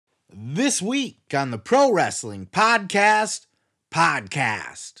This week on the Pro Wrestling Podcast,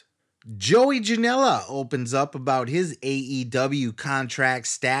 Joey Janela opens up about his AEW contract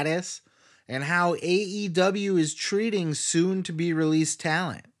status and how AEW is treating soon-to-be-released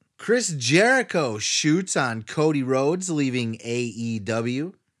talent. Chris Jericho shoots on Cody Rhodes leaving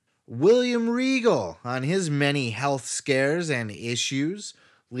AEW. William Regal on his many health scares and issues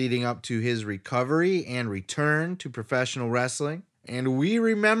leading up to his recovery and return to professional wrestling. And we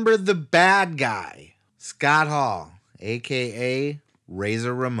remember the bad guy, Scott Hall, a.k.a.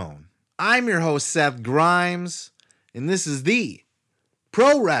 Razor Ramon. I'm your host, Seth Grimes, and this is the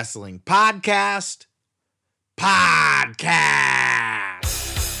Pro Wrestling Podcast.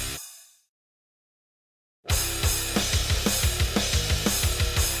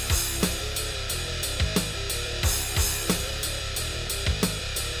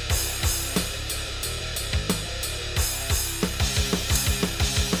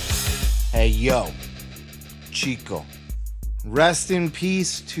 Hey, yo, Chico. Rest in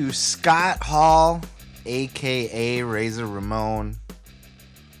peace to Scott Hall, a.k.a. Razor Ramon,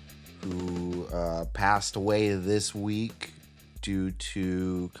 who passed away this week due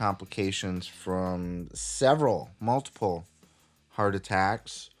to complications from multiple heart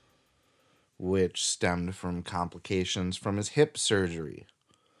attacks, which stemmed from complications from his hip surgery.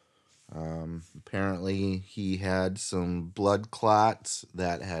 Apparently, he had some blood clots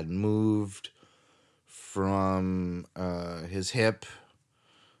that had moved from his hip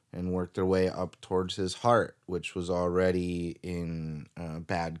and worked their way up towards his heart, which was already in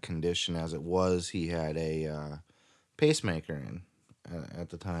bad condition as it was. He had a pacemaker in at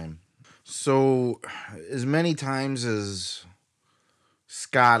the time. So, as many times as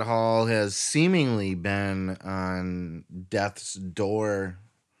Scott Hall has seemingly been on death's door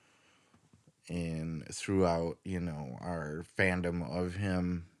and throughout, our fandom of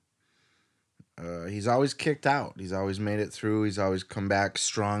him, he's always kicked out. He's always made it through. He's always come back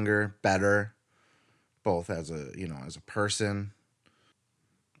stronger, better, both as a person,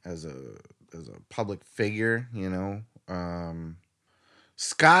 as a public figure,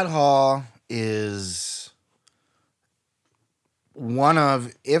 Scott Hall is one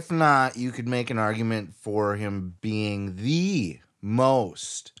of, if not, you could make an argument for him being the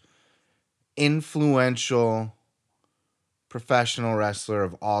most influential professional wrestler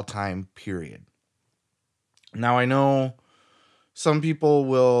of all time, period. Now, I know some people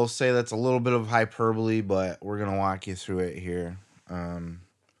will say that's a little bit of hyperbole, but we're going to walk you through it here.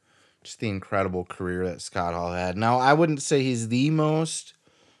 Just the incredible career that Scott Hall had. Now, I wouldn't say he's the most,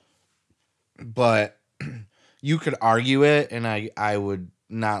 but you could argue it, and I would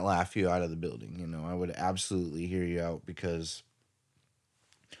not laugh you out of the building. I would absolutely hear you out, because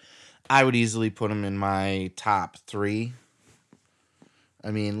I would easily put him in my top 3.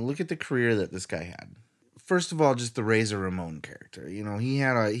 I mean, look at the career that this guy had. First of all, just the Razor Ramon character. He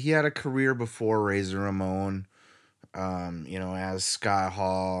had a career before Razor Ramon, as Scott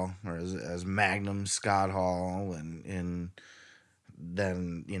Hall, or as Magnum Scott Hall, and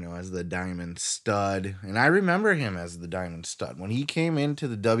then, as the Diamond Stud. And I remember him as the Diamond Stud. When he came into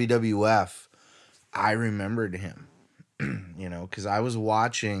the WWF, I remembered him, because I was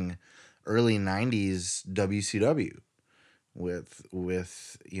watching early 90s WCW with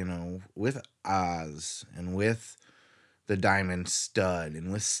Oz and with the Diamond Stud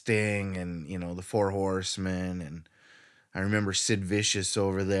and with Sting and, the Four Horsemen. And I remember Sid Vicious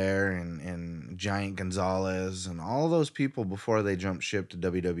over there and Giant Gonzalez and all those people before they jumped ship to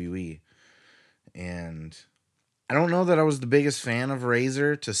WWE. And I don't know that I was the biggest fan of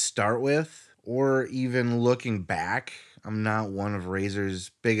Razor to start with, or even looking back. I'm not one of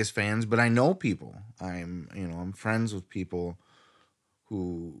Razor's biggest fans, but I know people. I'm friends with people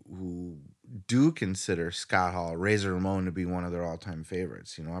who do consider Scott Hall, Razor Ramon, to be one of their all-time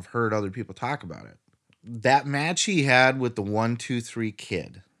favorites. I've heard other people talk about it. That match he had with the 1-2-3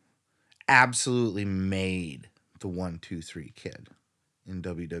 Kid absolutely made the 1-2-3 Kid in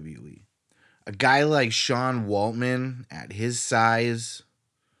WWE. A guy like Sean Waltman, at his size,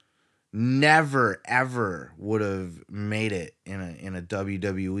 never, ever would have made it in a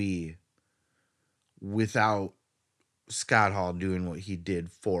WWE without Scott Hall doing what he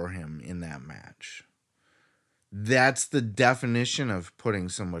did for him in that match. That's the definition of putting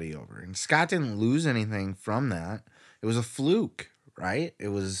somebody over. And Scott didn't lose anything from that. It was a fluke, right? It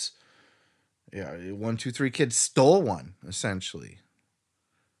was, 1-2-3 Kid stole one, essentially.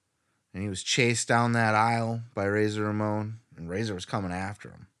 And he was chased down that aisle by Razor Ramon, and Razor was coming after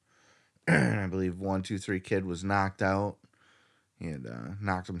him. I believe 1-2-3 Kid was knocked out. He had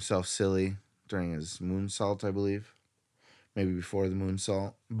knocked himself silly during his moonsault, I believe. maybe before the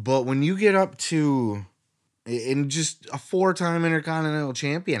moonsault. But when you get up to in just a 4-time Intercontinental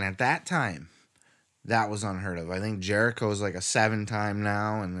Champion at that time, that was unheard of. I think Jericho's like a 7-time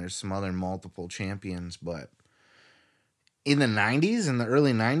now, and there's some other multiple champions. But in the 90s, in the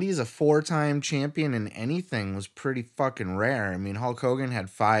early 90s, a 4-time champion in anything was pretty fucking rare. I mean, Hulk Hogan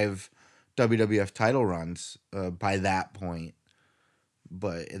had 5 WWF title runs by that point.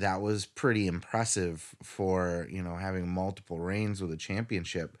 But that was pretty impressive for, having multiple reigns with a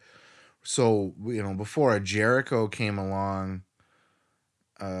championship. So, before a Jericho came along,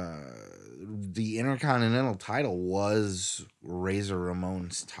 the Intercontinental title was Razor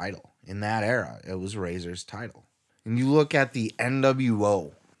Ramon's title. In that era, it was Razor's title. And you look at the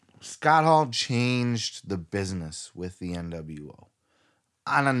NWO, Scott Hall changed the business with the NWO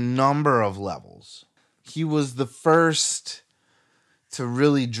on a number of levels. He was the first to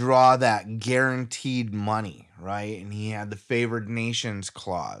really draw that guaranteed money, right? And he had the favored nations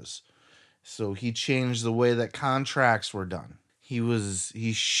clause. So he changed the way that contracts were done.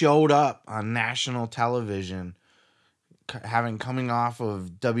 He showed up on national television, coming off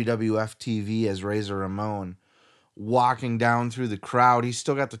of WWF TV as Razor Ramon, walking down through the crowd. He's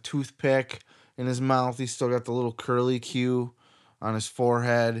still got the toothpick in his mouth. He's still got the little curly Q on his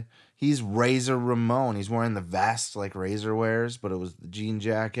forehead. He's Razor Ramon. He's wearing the vest like Razor wears, but it was the jean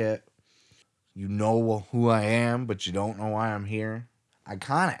jacket. You know who I am, but you don't know why I'm here.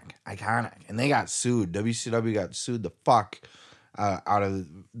 Iconic. And they got sued. WCW got sued the fuck out of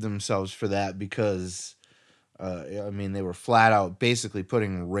themselves for that because, they were flat out basically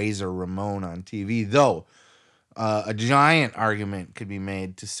putting Razor Ramon on TV. Though, a giant argument could be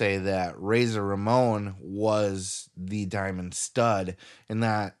made to say that Razor Ramon was the Diamond Stud and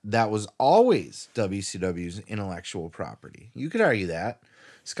that was always WCW's intellectual property. You could argue that.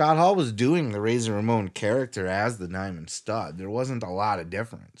 Scott Hall was doing the Razor Ramon character as the Diamond Stud. There wasn't a lot of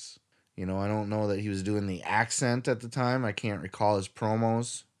difference. I don't know that he was doing the accent at the time. I can't recall his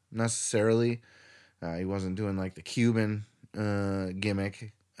promos necessarily. He wasn't doing like the Cuban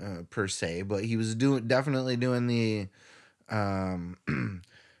gimmick per se, but he was definitely doing the um,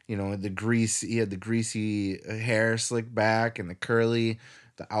 the grease. He had the greasy hair slicked back and the curly.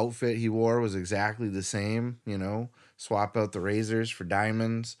 The outfit he wore was exactly the same. Swap out the razors for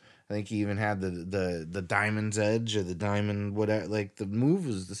diamonds. I think he even had the diamond's edge or the diamond whatever. Like the move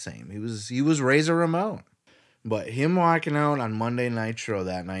was the same. He was Razor Ramon. But him walking out on Monday Nitro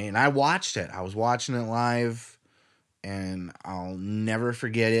that night, and I watched it. I was watching it live, and I'll never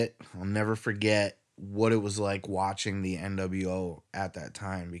forget it. I'll never forget what it was like watching the NWO at that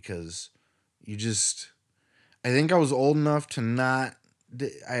time because you just. I think I was old enough to not.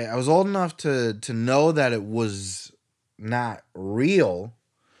 I was old enough to know that it was not real,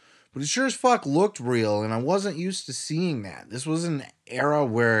 but it sure as fuck looked real, and I wasn't used to seeing that. This was an era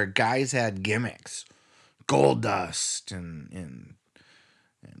where guys had gimmicks. Gold Dust and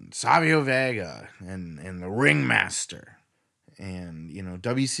Savio Vega and the Ringmaster. And,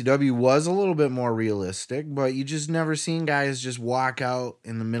 WCW was a little bit more realistic, but you just never seen guys just walk out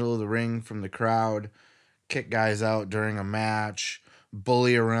in the middle of the ring from the crowd, kick guys out during a match,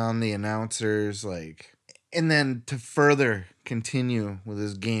 bully around the announcers, and then to further continue with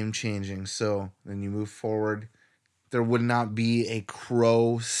this game changing. So then you move forward. There would not be a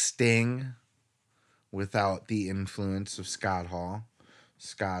Crow Sting without the influence of Scott Hall.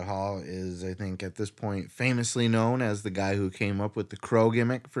 Scott Hall is, I think, at this point, famously known as the guy who came up with the Crow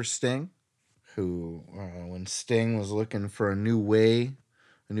gimmick for Sting. Who, when Sting was looking for a new way,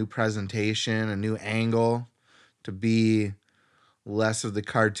 a new presentation, a new angle to be less of the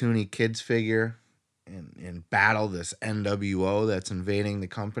cartoony kids figure and battle this NWO that's invading the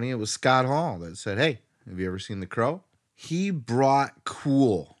company, it was Scott Hall that said, "Hey, have you ever seen the Crow?" He brought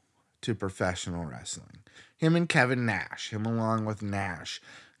cool to professional wrestling. Him and Kevin Nash, him along with Nash,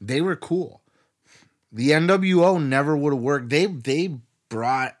 they were cool. The NWO never would have worked. They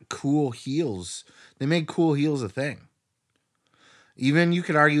brought cool heels. They made cool heels a thing. Even you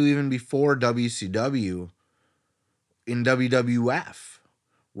could argue even before WCW, in WWF,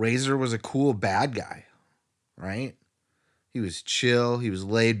 Razor was a cool bad guy, right? He was chill. He was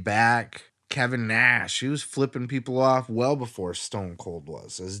laid back. Kevin Nash, he was flipping people off well before Stone Cold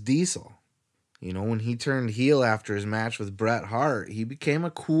was as Diesel. When he turned heel after his match with Bret Hart, he became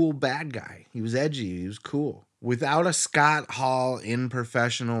a cool bad guy. He was edgy. He was cool. Without a Scott Hall in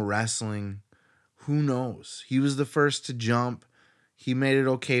professional wrestling, who knows? He was the first to jump. He made it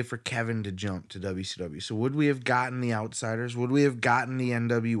okay for Kevin to jump to WCW. So would we have gotten the Outsiders? Would we have gotten the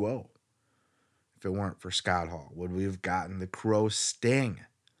NWO if it weren't for Scott Hall? Would we have gotten the Crow Sting?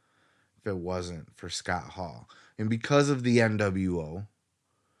 if it wasn't for Scott Hall. And because of the NWO,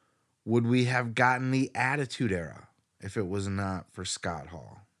 would we have gotten the Attitude Era if it was not for Scott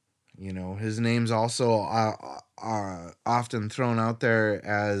Hall? You know, his name's also often thrown out there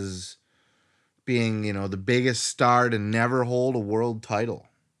as being, you know, the biggest star to never hold a world title.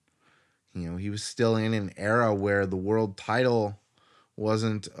 You know, he was still in an era where the world title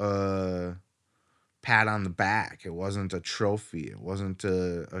wasn't a pat on the back. It wasn't a trophy. It wasn't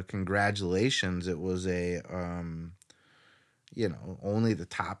a congratulations. It was a, you know, only the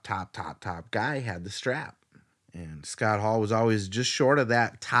top guy had the strap. And Scott Hall was always just short of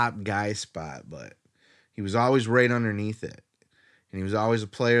that top guy spot, but he was always right underneath it. And he was always a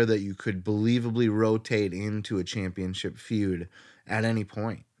player that you could believably rotate into a championship feud at any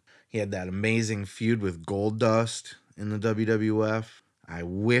point. He had that amazing feud with Goldust in the WWF. I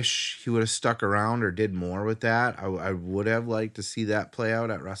wish he would have stuck around or did more with that. I would have liked to see that play out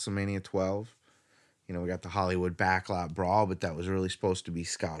at WrestleMania 12. You know, we got the Hollywood Backlot Brawl, but that was really supposed to be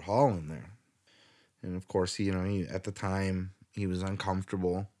Scott Hall in there. And of course, he at the time, he was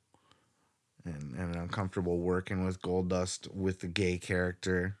uncomfortable and uncomfortable working with Goldust with the gay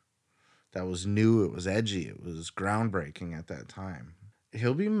character. That was new. It was edgy. It was groundbreaking at that time.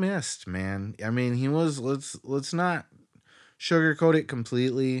 He'll be missed, man. I mean, he was. Let's not sugarcoat it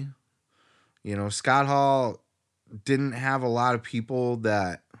completely. You know, Scott Hall didn't have a lot of people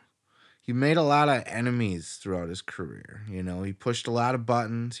that he made a lot of enemies throughout his career. You know, he pushed a lot of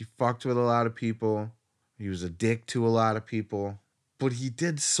buttons. He fucked with a lot of people. He was a dick to a lot of people. But he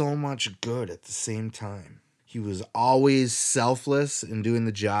did so much good at the same time. He was always selfless in doing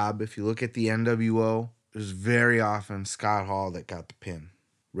the job. If you look at the NWO, it was very often Scott Hall that got the pin.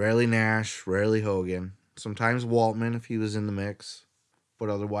 Rarely Nash, rarely Hogan. Sometimes Waltman if he was in the mix. But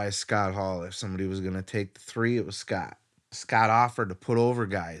otherwise Scott Hall. If somebody was going to take the three, it was Scott. Scott offered to put over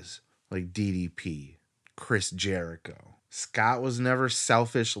guys like DDP, Chris Jericho. Scott was never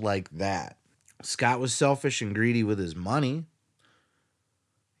selfish like that. Scott was selfish and greedy with his money.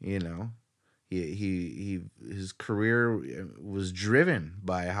 You know, his career was driven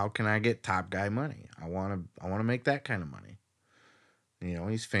by how can I get top guy money? I want to make that kind of money. You know,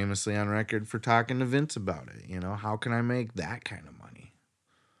 he's famously on record for talking to Vince about it. You know, how can I make that kind of money?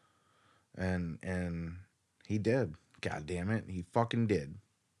 And he did. God damn it, he fucking did.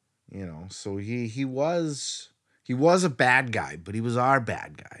 You know, so he was a bad guy, but he was our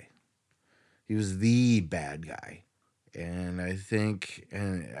bad guy. He was the bad guy. And I think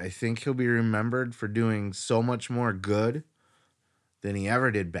he'll be remembered for doing so much more good than he ever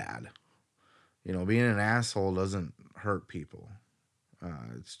did bad. You know, being an asshole doesn't hurt people.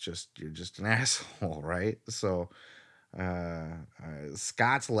 It's just you're just an asshole, right? So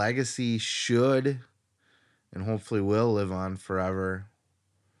Scott's legacy should and hopefully will live on forever.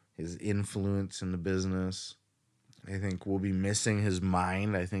 His influence in the business. I think we'll be missing his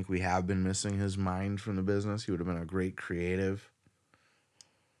mind. I think we have been missing his mind from the business. He would have been a great creative.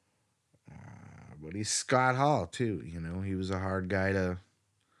 But he's Scott Hall, too. You know, he was a hard guy to...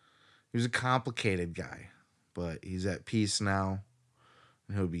 He was a complicated guy. But he's at peace now.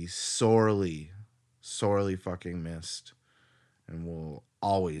 And he'll be sorely, sorely fucking missed. And will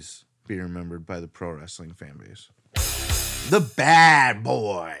always be remembered by the pro wrestling fan base. The bad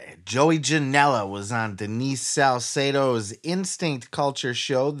boy, Joey Janela, was on Denise Salcedo's Instinct Culture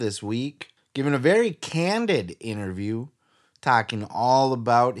show this week, giving a very candid interview, talking all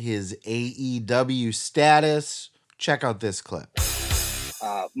about his AEW status. Check out this clip.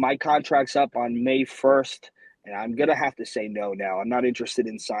 My contract's up on May 1st, and I'm going to have to say no now. I'm not interested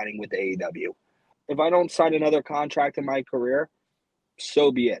in signing with AEW. If I don't sign another contract in my career,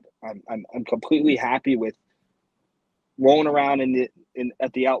 so be it. I'm completely happy with rolling around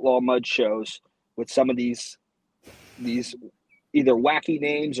at the Outlaw Mud shows with some of these either wacky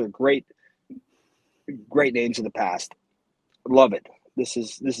names or great names of the past. Love it. This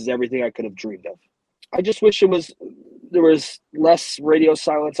is everything I could have dreamed of. I just wish there was less radio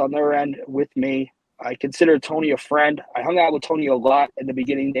silence on their end with me. I consider Tony a friend. I hung out with Tony a lot in the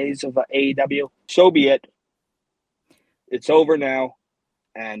beginning days of AEW. So be it. It's over now,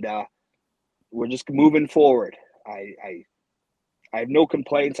 and we're just moving forward. I have no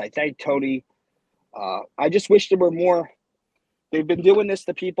complaints. I thank Tony. I just wish there were more. They've been doing this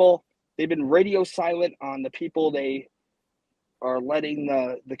to people. They've been radio silent on the people they are letting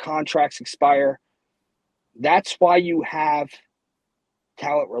the contracts expire. That's why you have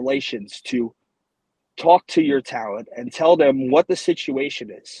talent relations, to talk to your talent and tell them what the situation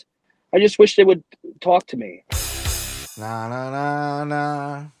is. I just wish they would talk to me. Na na na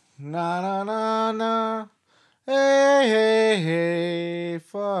na na na na na. Hey, hey, hey,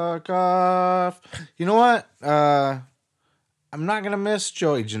 fuck off. You know what? I'm not gonna miss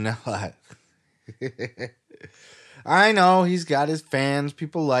Joey Janela. I know he's got his fans.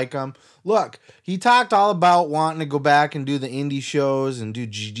 People like him. Look, he talked all about wanting to go back and do the indie shows and do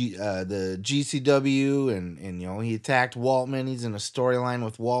the GCW, and he attacked Waltman. He's in a storyline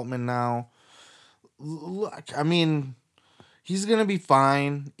with Waltman now. Look, I mean, he's gonna be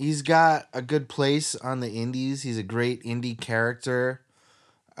fine. He's got a good place on the indies. He's a great indie character.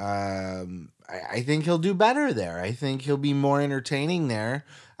 I think he'll do better there. I think he'll be more entertaining there.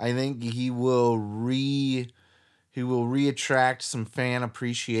 I think he will reattract some fan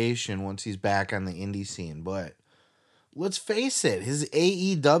appreciation once he's back on the indie scene. But let's face it, his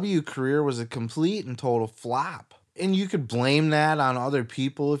AEW career was a complete and total flop. And you could blame that on other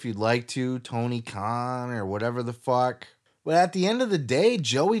people if you'd like to, Tony Khan or whatever the fuck. But at the end of the day,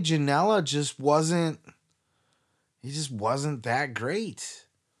 Joey Janela just wasn't that great.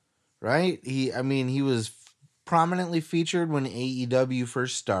 Right? He was prominently featured when AEW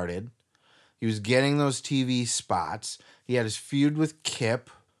first started. He was getting those TV spots. He had his feud with Kip,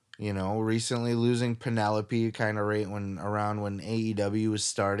 recently losing Penelope kind of right around when AEW was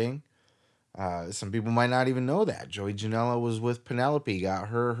starting. Some people might not even know that. Joey Janela was with Penelope, got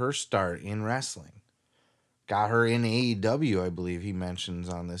her start in wrestling. Got her in AEW, I believe he mentions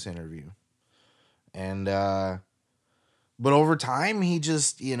on this interview. And but over time he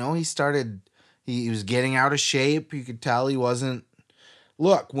just, he was getting out of shape. You could tell he wasn't.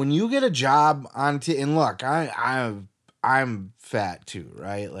 Look, when you get a job and look, I'm fat too,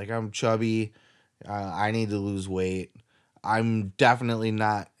 right? Like I'm chubby. I need to lose weight. I'm definitely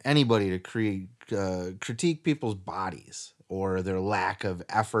not anybody to critique people's bodies or their lack of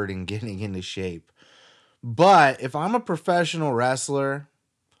effort in getting into shape. But if I'm a professional wrestler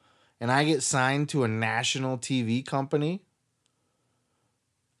and I get signed to a national TV company,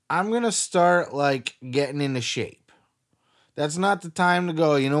 I'm going to start like getting into shape. That's not the time to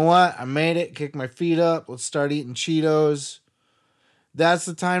go, you know what? I made it, kick my feet up, let's start eating Cheetos. That's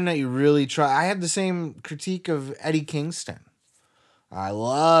the time that you really try. I had the same critique of Eddie Kingston. I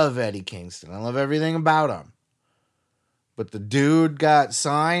love Eddie Kingston. I love everything about him. But the dude got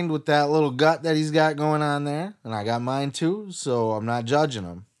signed with that little gut that he's got going on there. And I got mine too, so I'm not judging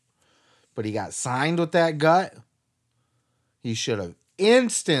him. But he got signed with that gut. He should have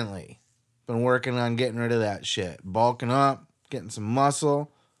instantly been working on getting rid of that shit. Bulking up, getting some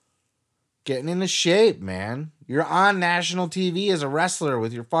muscle, getting into shape, man. You're on national TV as a wrestler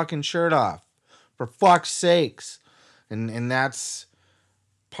with your fucking shirt off. For fuck's sakes. And that's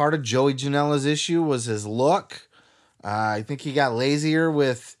part of Joey Janela's issue was his look. I think he got lazier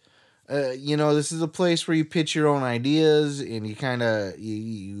with, this is a place where you pitch your own ideas and you kind of,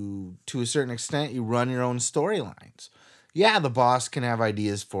 you, to a certain extent, you run your own storylines. Yeah, the boss can have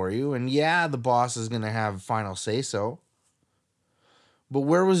ideas for you, and yeah, the boss is going to have final say-so. But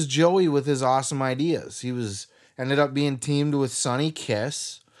where was Joey with his awesome ideas? He ended up being teamed with Sonny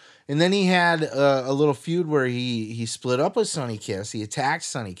Kiss. And then he had a little feud where he split up with Sonny Kiss. He attacked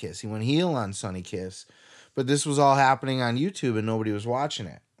Sonny Kiss. He went heel on Sonny Kiss. But this was all happening on YouTube and nobody was watching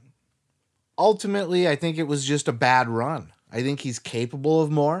it. Ultimately, I think it was just a bad run. I think he's capable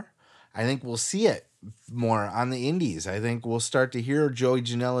of more. I think we'll see it more on the indies. I think we'll start to hear Joey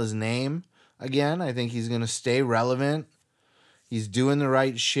Janela's name again. I think he's going to stay relevant. He's doing the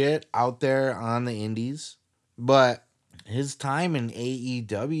right shit out there on the indies. But his time in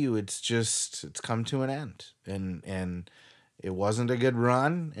AEW, it's come to an end. And it wasn't a good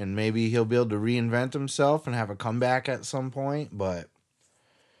run. And maybe he'll be able to reinvent himself and have a comeback at some point. But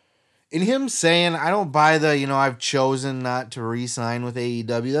in him saying, I don't buy I've chosen not to re-sign with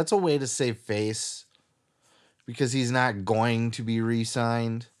AEW, that's a way to save face. Because he's not going to be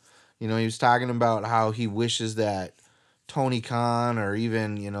re-signed. He was talking about how he wishes that Tony Khan or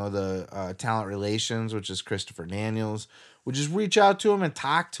even, the talent relations, which is Christopher Daniels, would just reach out to him and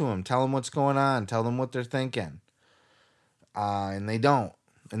talk to him, tell him what's going on, tell them what they're thinking. And they don't.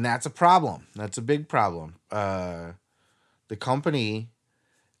 And that's a problem. That's a big problem. The company,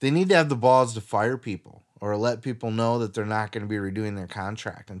 they need to have the balls to fire people or let people know that they're not going to be redoing their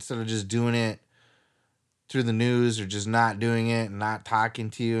contract instead of just doing it through the news or just not doing it and not talking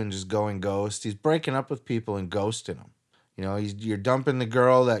to you and just going ghost. He's breaking up with people and ghosting them. You're dumping the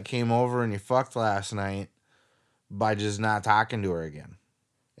girl that came over and you fucked last night by just not talking to her again.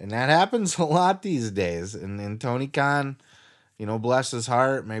 And that happens a lot these days. And Tony Khan, bless his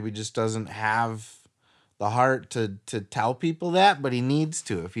heart, maybe just doesn't have the heart to tell people that, but he needs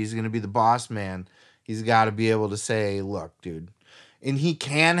to. If he's going to be the boss man, he's got to be able to say, look, dude, And he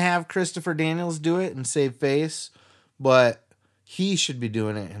can have Christopher Daniels do it and save face, but he should be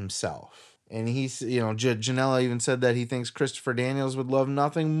doing it himself. And he's, Janela even said that he thinks Christopher Daniels would love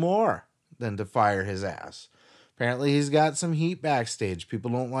nothing more than to fire his ass. Apparently, he's got some heat backstage.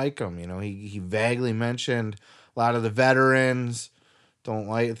 People don't like him. He vaguely mentioned a lot of the veterans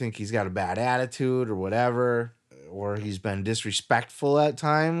think he's got a bad attitude or whatever, or he's been disrespectful at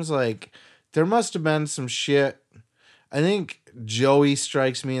times. Like, there must have been some shit. I think Joey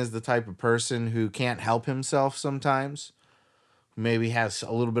strikes me as the type of person who can't help himself sometimes. Maybe has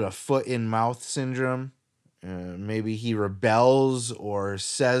a little bit of foot in mouth syndrome. Maybe he rebels or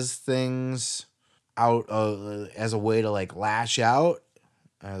says things out as a way to like lash out,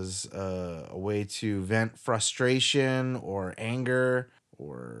 as a way to vent frustration or anger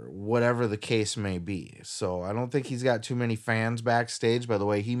or whatever the case may be. So I don't think he's got too many fans backstage by the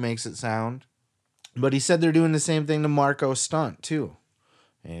way he makes it sound. But he said they're doing the same thing to Marco Stunt too.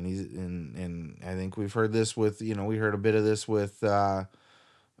 And I think we've heard this with, we heard a bit of this with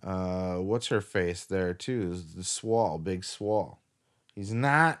what's her face there too, the Swall, Big Swall. He's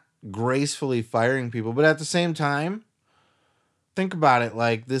not gracefully firing people, but at the same time, think about it,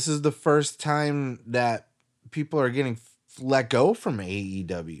 like this is the first time that people are getting let go from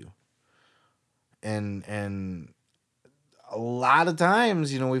AEW. And a lot of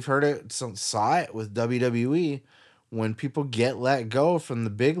times, we've heard it, saw it with WWE. When people get let go from the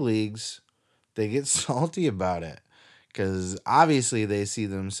big leagues, they get salty about it because obviously they see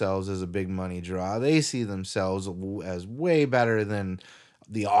themselves as a big money draw. They see themselves as way better than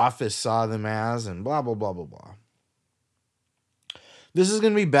The Office saw them as, and blah, blah, blah, blah, blah. This is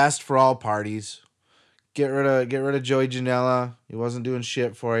going to be best for all parties. Get rid of Joey Janela. He wasn't doing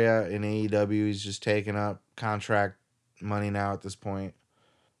shit for you in AEW. He's just taking up contract money now at this point.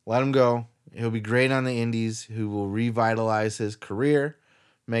 Let him go. He'll be great on the indies. Who will revitalize his career,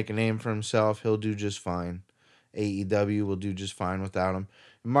 make a name for himself. He'll do just fine. AEW will do just fine without him.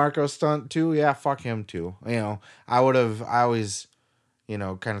 Marco Stunt too. Yeah, fuck him too. I always,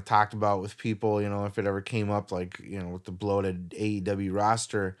 kind of talked about with people, if it ever came up, like, with the bloated AEW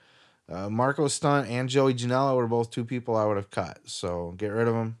roster, Marco Stunt and Joey Janela were both two people I would have cut. So get rid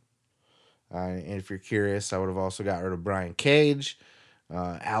of them. And if you're curious, I would have also got rid of Brian Cage.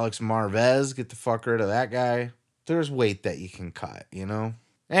 Alex Marvez, get the fuck rid of that guy. There's weight that you can cut,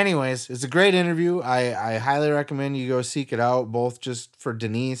 Anyways, it's a great interview. I highly recommend you go seek it out, both just for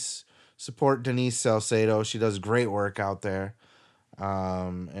Denise. Support Denise Salcedo. She does great work out there.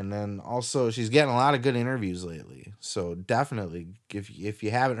 And then also she's getting a lot of good interviews lately. So definitely, if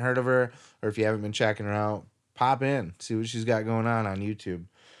you haven't heard of her or if you haven't been checking her out, pop in, see what she's got going on YouTube.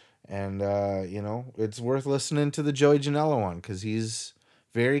 And, it's worth listening to the Joey Janela one because he's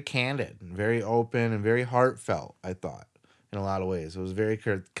very candid and very open and very heartfelt, I thought, in a lot of ways. It was very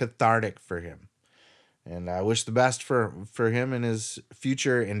cathartic for him. And I wish the best for him in his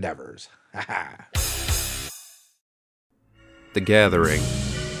future endeavors. The Gathering.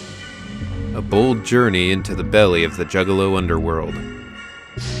 A bold journey into the belly of the Juggalo underworld.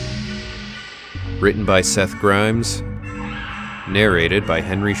 Written by Seth Grimes. Narrated by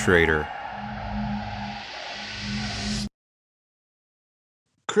Henry Schrader.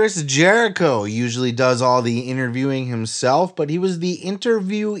 Chris Jericho usually does all the interviewing himself, but he was the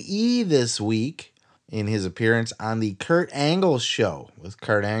interviewee this week in his appearance on the Kurt Angle show with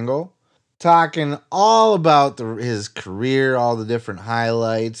Kurt Angle, talking all about his career, all the different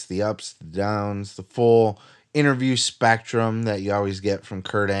highlights, the ups, the downs, the full interview spectrum that you always get from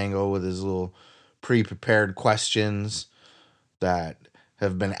Kurt Angle with his little pre-prepared questions that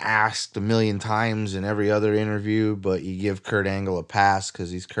have been asked a million times in every other interview, but you give Kurt Angle a pass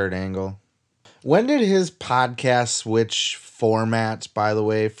because he's Kurt Angle. When did his podcast switch formats, by the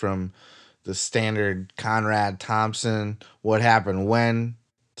way, from the standard Conrad Thompson, What Happened When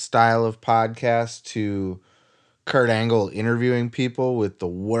style of podcast to Kurt Angle interviewing people with the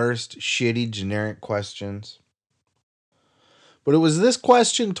worst, shitty, generic questions? But it was this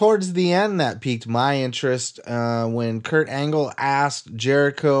question towards the end that piqued my interest when Kurt Angle asked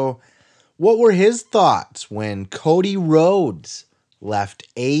Jericho what were his thoughts when Cody Rhodes left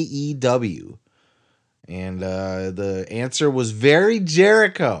AEW. And the answer was very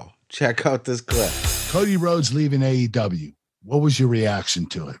Jericho. Check out this clip. Cody Rhodes leaving AEW. What was your reaction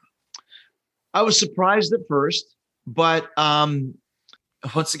to it? I was surprised at first, but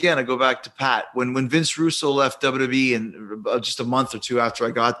once again, I go back to Pat. When Vince Russo left WWE and just a month or two after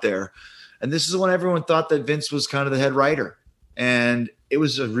I got there, and this is when everyone thought that Vince was kind of the head writer, and it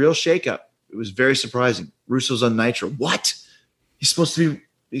was a real shakeup. It was very surprising. Russo's on Nitro. What? He's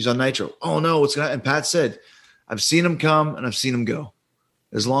on Nitro. Oh no, what's going on? And Pat said, I've seen him come and I've seen him go.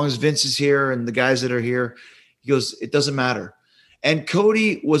 As long as Vince is here and the guys that are here, he goes, it doesn't matter. And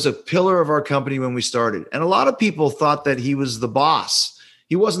Cody was a pillar of our company when we started. And a lot of people thought that he was the boss.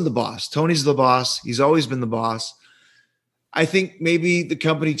 He wasn't the boss. Tony's the boss. He's always been the boss. I think maybe the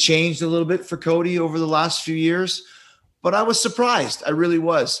company changed a little bit for Cody over the last few years, but I was surprised. I really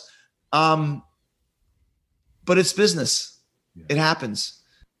was. But it's business. It happens.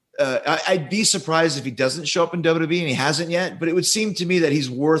 I'd be surprised if he doesn't show up in WWE, and he hasn't yet, but it would seem to me that he's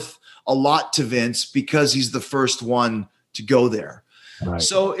worth a lot to Vince because he's the first one to go there. Right.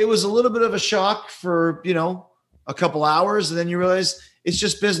 So it was a little bit of a shock for, a couple hours, and then you realize it's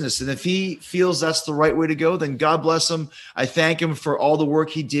just business. And if he feels that's the right way to go, then God bless him. I thank him for all the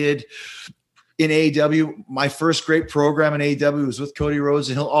work he did in AEW. My first great program in AEW was with Cody Rhodes,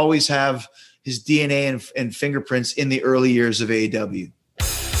 and he'll always have his DNA and fingerprints in the early years of AEW.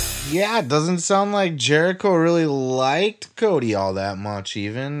 Yeah, it doesn't sound like Jericho really liked Cody all that much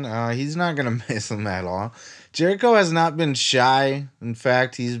even. He's not going to miss him at all. Jericho has not been shy. In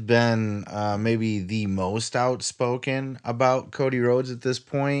fact, he's been maybe the most outspoken about Cody Rhodes at this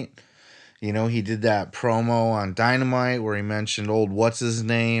point. He did that promo on Dynamite where he mentioned old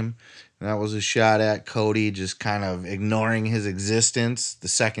what's-his-name. And that was a shot at Cody just kind of ignoring his existence the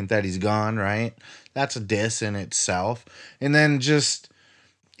second that he's gone, right? That's a diss in itself. And then just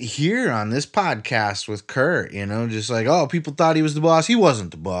here on this podcast with Kurt, just like, oh, people thought he was the boss. He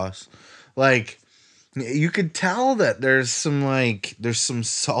wasn't the boss. Like, you could tell that there's some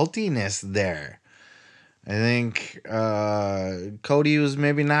saltiness there. I think Cody was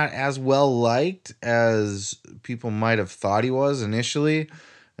maybe not as well liked as people might have thought he was initially.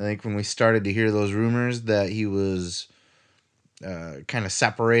 I think when we started to hear those rumors that he was kind of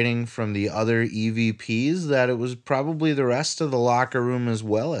separating from the other EVPs, that it was probably the rest of the locker room as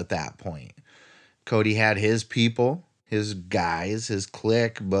well at that point. Cody had his people, his guys, his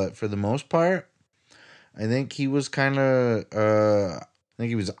clique, but for the most part, I think he was kind of,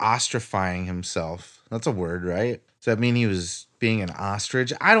 he was ostrifying himself. That's a word, right? Does that mean he was being an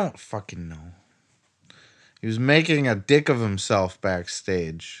ostrich? I don't fucking know. He was making a dick of himself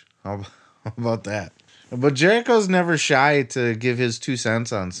backstage. How about that? But Jericho's never shy to give his 2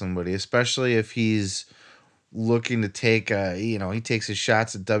 cents on somebody, especially if he's looking to take he takes his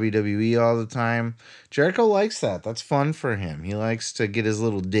shots at WWE all the time. Jericho likes that. That's fun for him. He likes to get his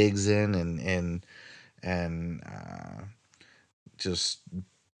little digs in and just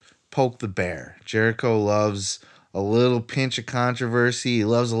poke the bear. Jericho loves a little pinch of controversy. He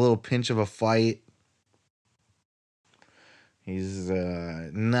loves a little pinch of a fight. He's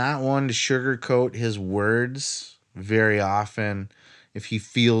not one to sugarcoat his words very often if he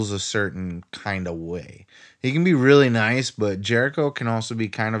feels a certain kind of way. He can be really nice, but Jericho can also be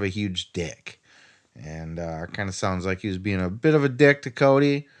kind of a huge dick. And kind of sounds like he was being a bit of a dick to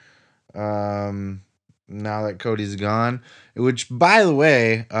Cody now that Cody's gone. Which, by the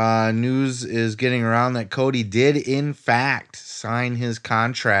way, news is getting around that Cody did, in fact, sign his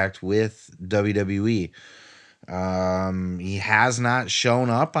contract with WWE. He has not shown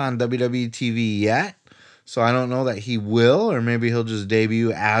up on WWE TV yet, so I don't know that he will, or maybe he'll just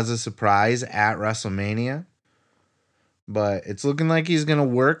debut as a surprise at WrestleMania. But it's looking like he's going to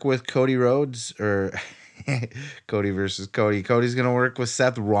work with Cody Rhodes, or Cody versus Cody. Cody's going to work with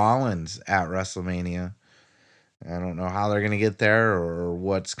Seth Rollins at WrestleMania. I don't know how they're going to get there or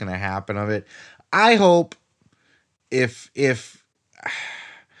what's going to happen of it. I hope if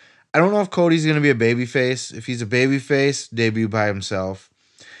I don't know if Cody's going to be a babyface. If he's a babyface, debut by himself.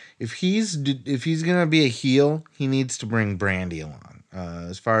 If he's going to be a heel, he needs to bring Brandy along.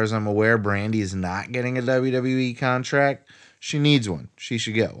 As far as I'm aware, Brandy is not getting a WWE contract. She needs one. She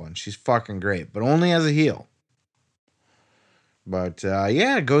should get one. She's fucking great, but only as a heel. But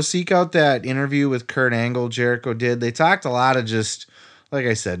go seek out that interview with Kurt Angle Jericho did. They talked a lot of just, like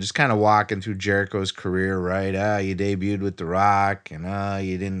I said, just kind of walking through Jericho's career, right? You debuted with The Rock, and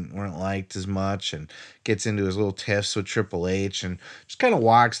you weren't liked as much, and gets into his little tiffs with Triple H, and just kind of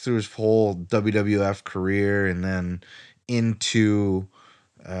walks through his whole WWF career, and then into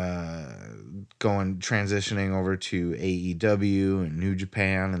transitioning over to AEW and New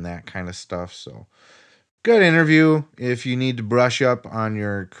Japan and that kind of stuff. So good interview if you need to brush up on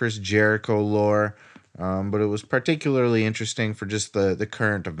your Chris Jericho lore. But it was particularly interesting for just the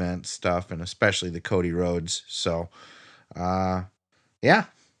current event stuff, and especially the Cody Rhodes. So, that's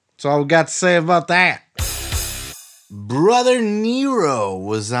all we got to say about that. Brother Nero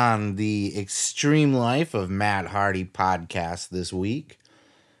was on the Extreme Life of Matt Hardy podcast this week.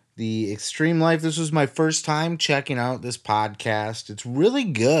 The Extreme Life, this was my first time checking out this podcast. It's really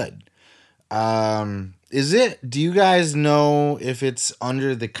good. Do you guys know if it's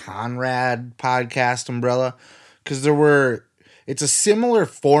under the Conrad podcast umbrella? Because it's a similar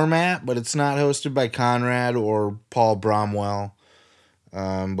format, but it's not hosted by Conrad or Paul Bromwell.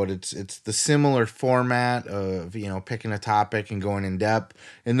 But it's the similar format of, picking a topic and going in depth.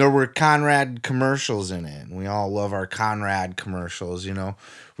 And there were Conrad commercials in it. And we all love our Conrad commercials.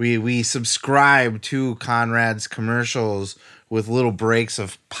 We subscribe to Conrad's commercials with little breaks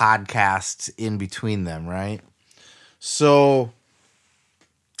of podcasts in between them, right? So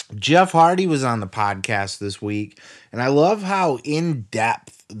Jeff Hardy was on the podcast this week, and I love how in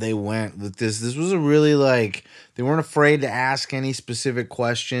depth they went with this. This was a really they weren't afraid to ask any specific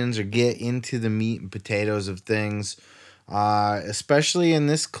questions or get into the meat and potatoes of things, especially in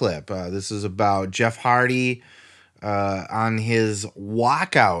this clip. This is about Jeff Hardy on his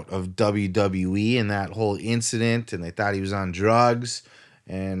walkout of WWE and that whole incident, and they thought he was on drugs,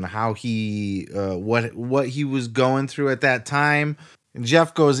 and how he what he was going through at that time. And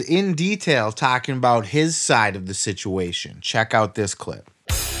Jeff goes in detail talking about his side of the situation. Check out this clip.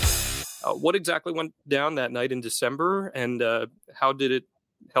 What exactly went down that night in December, and how did it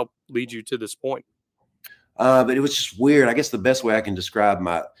help lead you to this point? But it was just weird. I guess the best way I can describe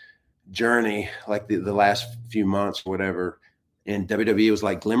my journey, like the last few months or whatever, in WWE, was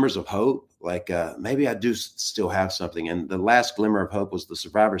like glimmers of hope. Like maybe I do still have something. And the last glimmer of hope was the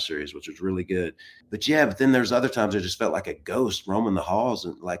Survivor Series, which was really good. But then there's other times I just felt like a ghost roaming the halls.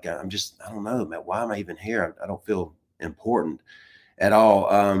 And like, I don't know, man, why am I even here? I don't feel important at all.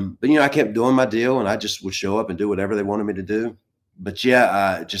 But, I kept doing my deal, and I just would show up and do whatever they wanted me to do. But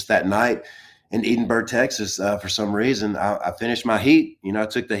just that night in Edinburgh, Texas, for some reason, I finished my heat. I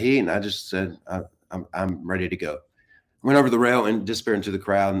took the heat, and I just said, I'm ready to go. Went over the rail and disappeared into the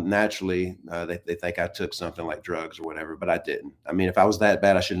crowd. Naturally, they think I took something like drugs or whatever, but I didn't. I mean, if I was that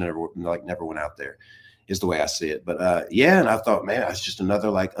bad, I should never went out there, is the way I see it. But and I thought, man, it's just another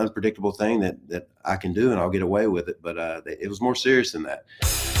unpredictable thing that I can do, and I'll get away with it. But it was more serious than that.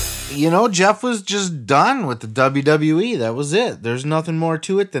 Jeff was just done with the WWE. That was it. There's nothing more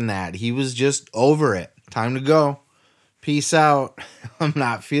to it than that. He was just over it. Time to go. Peace out. I'm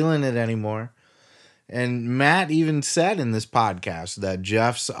not feeling it anymore. And Matt even said in this podcast that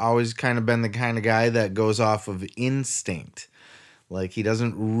Jeff's always kind of been the kind of guy that goes off of instinct. Like, he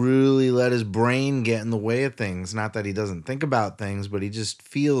doesn't really let his brain get in the way of things. Not that he doesn't think about things, but he just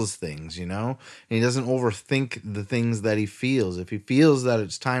feels things, And he doesn't overthink the things that he feels. If he feels that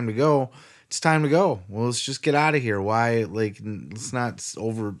it's time to go, it's time to go. Well, let's just get out of here. Why? Let's not sit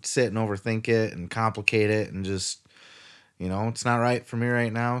and overthink it and complicate it and just, it's not right for me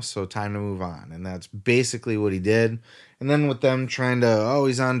right now, so time to move on. And that's basically what he did. And then with them trying to,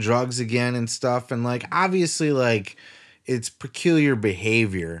 he's on drugs again and stuff. And obviously, it's peculiar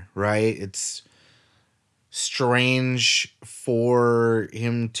behavior, right? It's strange for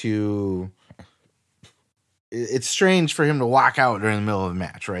him to walk out during the middle of the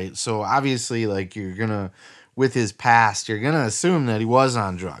match, right? So obviously, with his past, you're gonna assume that he was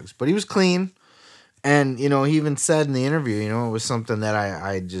on drugs, but he was clean. And, he even said in the interview, it was something that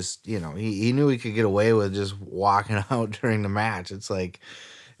I just, he knew he could get away with just walking out during the match.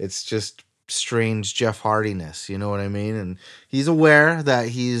 It's just strange Jeff Hardiness, you know what I mean? And he's aware that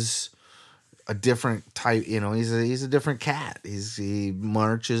he's a different type, he's a different cat. He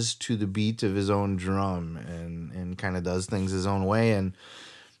marches to the beat of his own drum and kind of does things his own way. And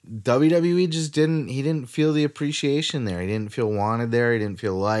WWE just didn't feel the appreciation there. He didn't feel wanted there. He didn't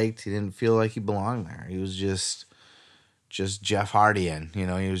feel liked. He didn't feel like he belonged there. He was just Jeff Hardy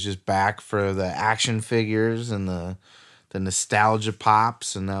he was just back for the action figures and the nostalgia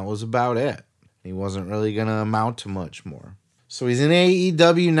pops, and that was about it. He wasn't really going to amount to much more. So he's in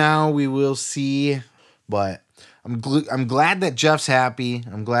AEW now. We will see, but I'm glad that Jeff's happy.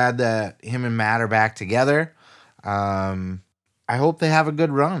 I'm glad that him and Matt are back together. I hope they have a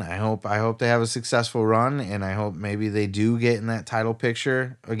good run. I hope they have a successful run, and I hope maybe they do get in that title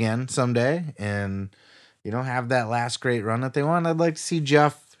picture again someday and, have that last great run that they want. I'd like to see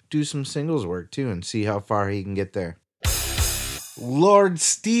Jeff do some singles work too and see how far he can get there. Lord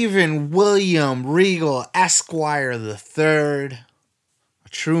Stephen William Regal Esquire III, a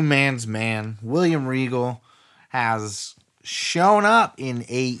true man's man. William Regal has shown up in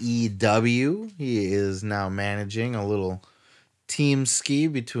AEW. He is now managing a little team ski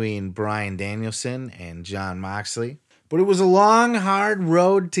between Bryan Danielson and Jon Moxley. But it was a long, hard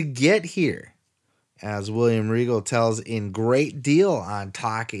road to get here, as William Regal tells in great deal on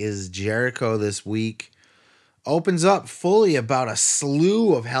Talk is Jericho this week. Opens up fully about a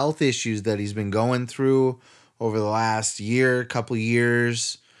slew of health issues that he's been going through over the last couple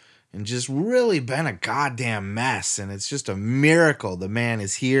years. and just really been a goddamn mess. And it's just a miracle the man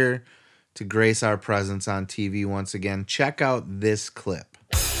is here to grace our presence on TV once again. Check out this clip.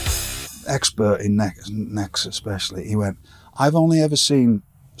 Expert in necks especially, he went, I've only ever seen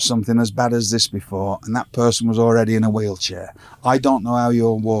something as bad as this before, and that person was already in a wheelchair. I don't know how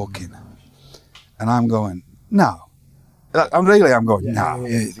you're walking. And I'm going, no. I'm going, no.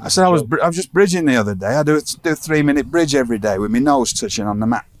 I said, I was just bridging the other day. I do a 3-minute bridge every day with my nose touching on the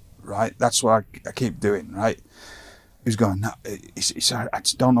mat, right? That's what I keep doing, right? He's going, no. He said, I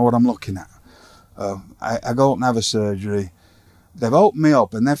just don't know what I'm looking at. I go up and have a surgery. They've opened me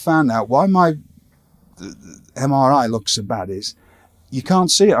up and they've found out why my MRI looks so bad is you can't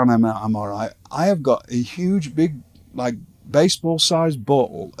see it on MRI. I have got a huge, big, like baseball-sized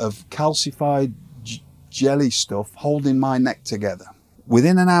bottle of calcified jelly stuff holding my neck together.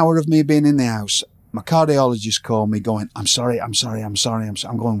 Within an hour of me being in the house, my cardiologist called me going, I'm sorry. I'm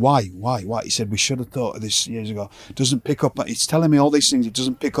going, why? He said, we should have thought of this years ago. It doesn't pick up. It's telling me all these things. It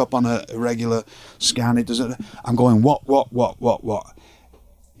doesn't pick up on a regular scan. It doesn't. I'm going, what?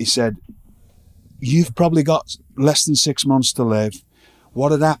 He said, you've probably got less than 6 months to live.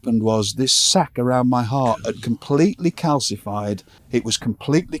 What had happened was this sac around my heart had completely calcified. It was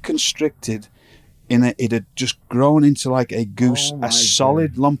completely constricted. It had just grown into like a goose, a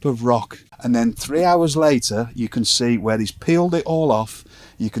solid lump of rock. And then 3 hours later, you can see where he's peeled it all off.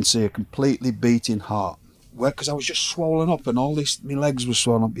 You can see a completely beating heart. Because I was just swollen up and all this, my legs were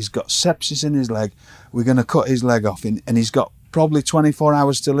swollen up. He's got sepsis in his leg. We're going to cut his leg off. And he's got probably 24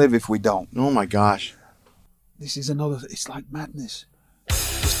 hours to live if we don't. Oh my gosh. This is another, it's like madness.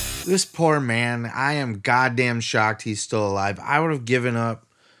 This poor man, I am goddamn shocked he's still alive. I would have given up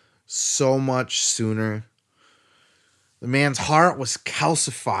so much sooner. The man's heart was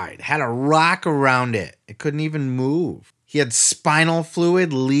calcified, had a rock around it. It couldn't even move. He had spinal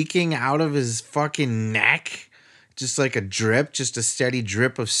fluid leaking out of his fucking neck. Just like a drip, just a steady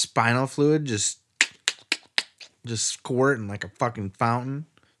drip of spinal fluid, just squirting like a fucking fountain.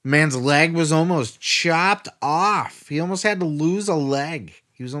 The man's leg was almost chopped off. He almost had to lose a leg.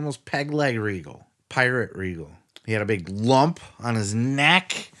 He was almost peg leg Regal, pirate Regal. He had a big lump on his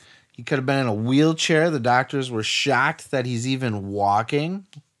neck. He could have been in a wheelchair. The doctors were shocked that he's even walking,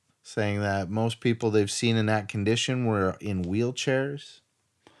 saying that most people they've seen in that condition were in wheelchairs.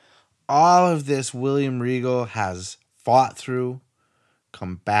 All of this William Regal has fought through,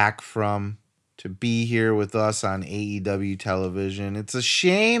 come back from, to be here with us on AEW television. It's a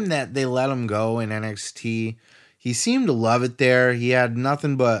shame that they let him go in NXT. He seemed to love it there. He had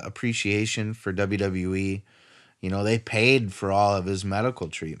nothing but appreciation for WWE. You know, they paid for all of his medical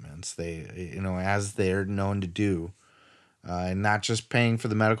treatments. They, you know, as they're known to do. And not just paying for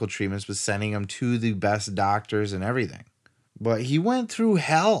the medical treatments, but sending him to the best doctors and everything. But he went through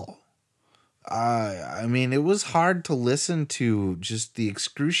hell. I mean, it was hard to listen to just the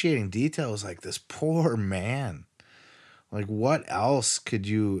excruciating details. Like, this poor man. Like, what else could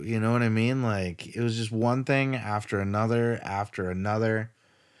you know what I mean? Like, it was just one thing after another after another.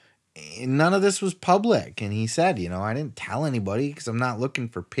 None of this was public. And he said, I didn't tell anybody because I'm not looking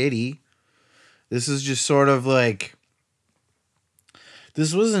for pity. This is just sort of like,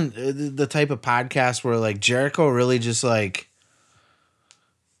 this wasn't the type of podcast where like Jericho really just like,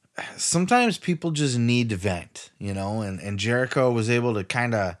 sometimes people just need to vent, and Jericho was able to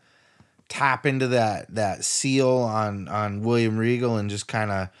kind of tap into that seal on William Regal and just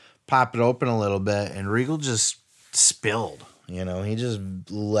kind of pop it open a little bit. And Regal just spilled. He just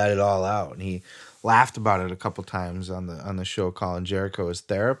let it all out, and he laughed about it a couple times on the show, calling Jericho his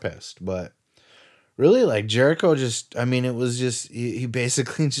therapist. But really, like, Jericho just, it was just, he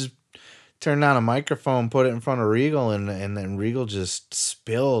basically just turned on a microphone, put it in front of Regal, and then Regal just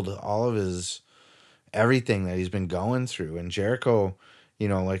spilled all of his everything that he's been going through. And Jericho,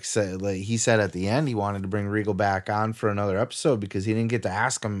 like he said at the end, he wanted to bring Regal back on for another episode because he didn't get to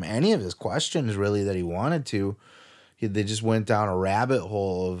ask him any of his questions really that he wanted to. They just went down a rabbit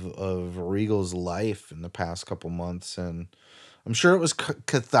hole of Regal's life in the past couple months, and I'm sure it was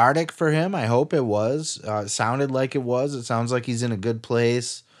cathartic for him. I hope it was. It sounded like it was. It sounds like he's in a good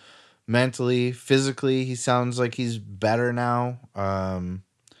place mentally, physically. He sounds like he's better now.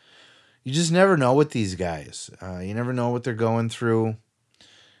 You just never know with these guys. You never know what they're going through.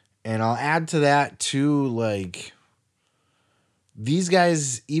 And I'll add to that too, like, these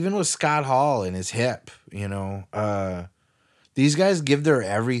guys, even with Scott Hall and his hip, these guys give their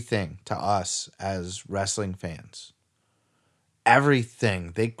everything to us as wrestling fans.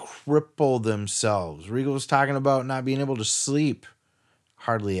 Everything. They cripple themselves. Regal was talking about not being able to sleep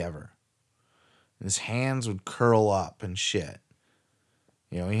hardly ever. His hands would curl up and shit.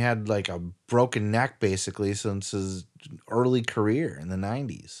 You know, he had like a broken neck basically since his early career in the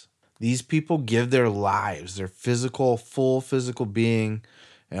 90s. These people give their lives, their full physical being,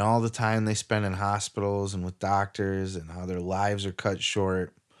 and all the time they spend in hospitals and with doctors and how their lives are cut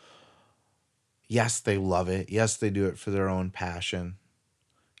short. Yes, they love it. Yes, they do it for their own passion.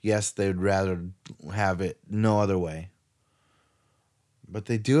 Yes, they would rather have it no other way. But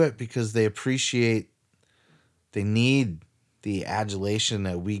they do it because they appreciate, they need the adulation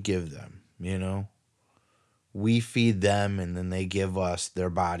that we give them, you know? We feed them and then they give us their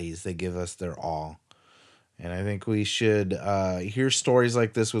bodies, they give us their all. And I think we should hear stories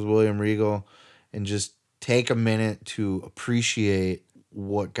like this with William Regal and just take a minute to appreciate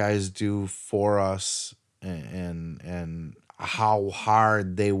what guys do for us and how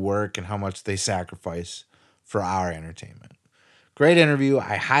hard they work and how much they sacrifice for our entertainment. Great interview.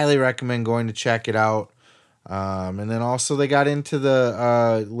 I highly recommend going to check it out. And then also they got into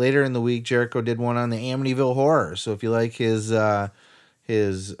the later in the week, Jericho did one on the Amityville Horror. So if you like his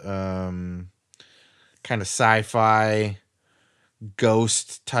kind of sci-fi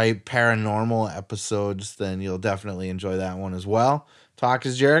ghost type paranormal episodes, then you'll definitely enjoy that one as well. Talk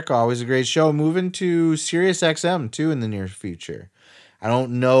is Jericho, always a great show. Moving to Sirius XM too in the near future. I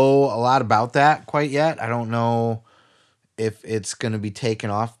don't know a lot about that quite yet. I don't know if it's going to be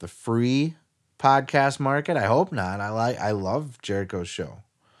taken off the free podcast market. I hope not. I love Jericho's show.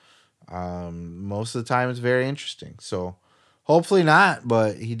 Most of the time it's very interesting. So hopefully not,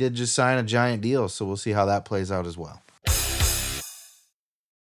 but he did just sign a giant deal, so we'll see how that plays out as well.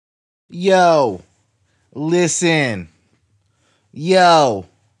 Yo, listen. Yo,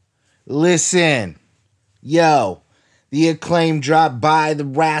 listen. Yo, the Acclaim dropped by the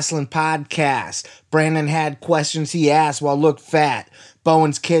wrestling podcast. Brandon had questions he asked while looked fat.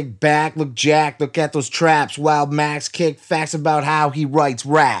 Bowens kicked back, look jacked, look at those traps. While Max kicked facts about how he writes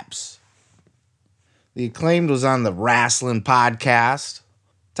raps. The Acclaimed was on the wrestling podcast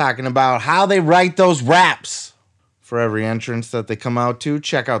talking about how they write those raps. For every entrance that they come out to,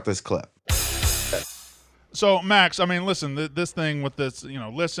 check out this clip. So, Max, I mean, listen, this thing with this, you know,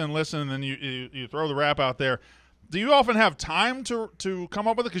 listen, and then you throw the rap out there. Do you often have time to come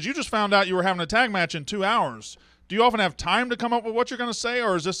up with it? Because you just found out you were having a tag match in 2 hours. Do you often have time to come up with what you're going to say,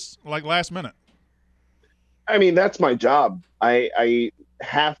 or is this like last minute? I mean, that's my job. I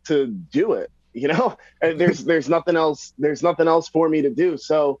have to do it, you know? And there's nothing else. There's nothing else for me to do.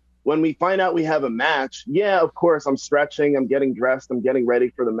 So when we find out we have a match, yeah, of course, I'm stretching, I'm getting dressed, I'm getting ready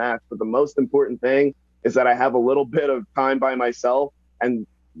for the match. But the most important thing is that I have a little bit of time by myself and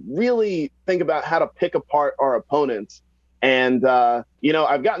really think about how to pick apart our opponents. And, you know,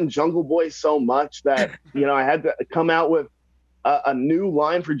 I've gotten Jungle Boy so much that, you know, I had to come out with a new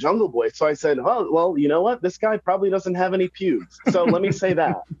line for Jungle Boy. So I said, oh, well, you know what? This guy probably doesn't have any pubes. So let me say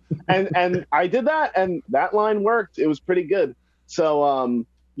that. And I did that, and that line worked. It was pretty good. So,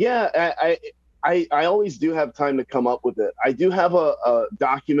 yeah, I always do have time to come up with it. I do have a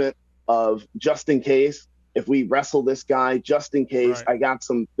document of just in case, if we wrestle this guy, just in case, right. I got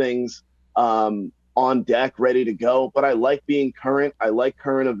some things on deck ready to go. But I like being current. I like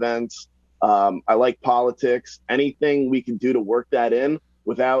current events. I like politics. Anything we can do to work that in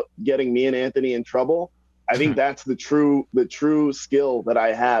without getting me and Anthony in trouble. I think that's the true skill that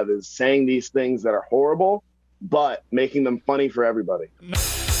I have, is saying these things that are horrible, but making them funny for everybody.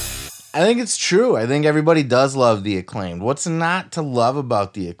 I think it's true. I think everybody does love the Acclaimed. What's not to love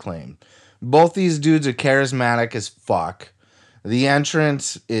about the Acclaimed? Both these dudes are charismatic as fuck. The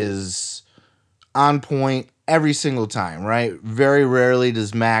entrance is on point every single time, right? Very rarely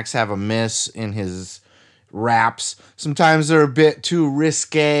does Max have a miss in his raps. Sometimes they're a bit too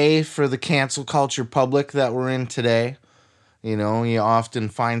risque for the cancel culture public that we're in today. You know, he often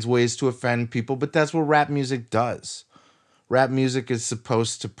finds ways to offend people, but that's what rap music does. Rap music is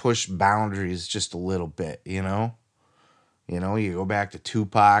supposed to push boundaries just a little bit, you know? You know, you go back to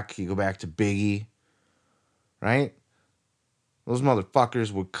Tupac, you go back to Biggie, right? Those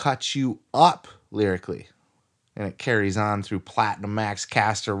motherfuckers would cut you up lyrically. And it carries on through Platinum Max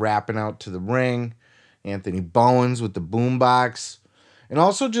Caster rapping out to the ring, Anthony Bowens with the boombox. And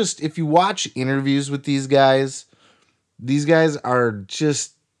also just, if you watch interviews with these guys are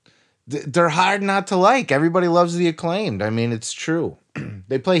just, they're hard not to like. Everybody loves the Acclaimed. I mean, it's true.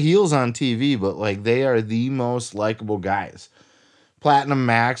 They play heels on TV, but like they are the most likable guys. Platinum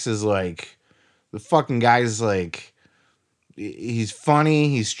Max is like, the fucking guy's like, he's funny,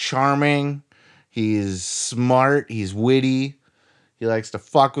 he's charming, he's smart, he's witty. He likes to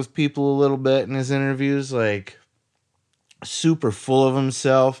fuck with people a little bit in his interviews. Like, super full of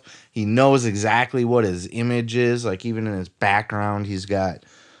himself. He knows exactly what his image is. Like, even in his background, he's got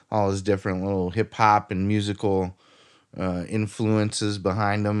all his different little hip hop and musical influences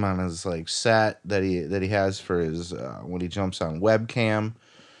behind him on his like set that he has for his when he jumps on webcam.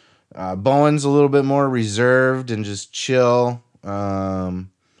 Bowen's a little bit more reserved and just chill. But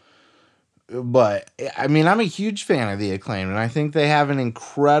I mean, I'm a huge fan of the Acclaimed, and I think they have an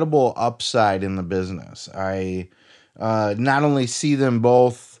incredible upside in the business. I not only see them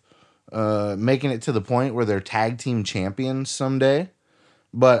both making it to the point where they're tag team champions someday,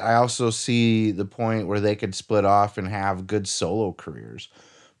 but I also see the point where they could split off and have good solo careers.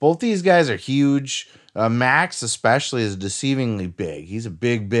 Both these guys are huge. Max, especially, is deceivingly big. He's a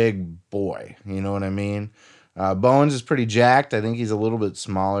big, big boy. You know what I mean? Bowens is pretty jacked. I think he's a little bit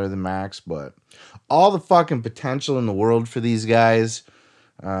smaller than Max, but all the fucking potential in the world for these guys.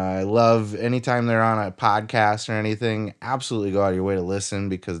 I love anytime they're on a podcast or anything, absolutely go out of your way to listen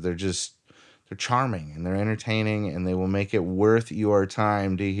because they're charming and they're entertaining and they will make it worth your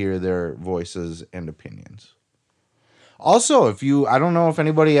time to hear their voices and opinions. Also, I don't know if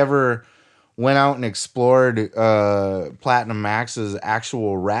anybody ever went out and explored Platinum Max's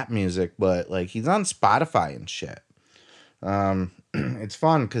actual rap music, but like he's on Spotify and shit. It's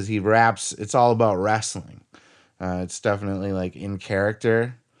fun because he raps. It's all about wrestling. It's definitely like in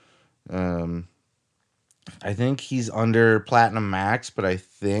character. I think he's under Platinum Max, but I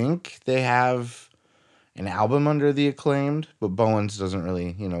think they have an album under the Acclaimed. But Bowens doesn't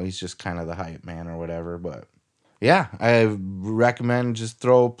really, he's just kind of the hype man or whatever. But yeah, I recommend just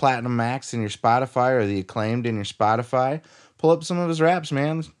throw Platinum Max in your Spotify or the Acclaimed in your Spotify. Pull up some of his raps,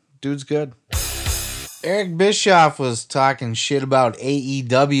 man. Dude's good. Eric Bischoff was talking shit about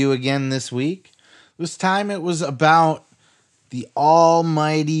AEW again this week. This time it was about the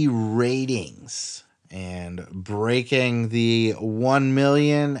almighty ratings and breaking the 1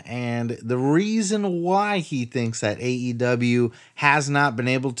 million, and the reason why he thinks that AEW has not been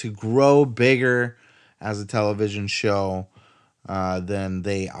able to grow bigger as a television show than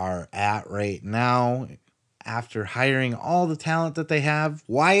they are at right now after hiring all the talent that they have.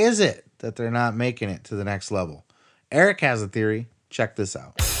 Why is it that they're not making it to the next level? Eric has a theory. Check this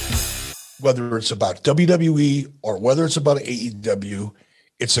out. Whether it's about WWE or whether it's about AEW,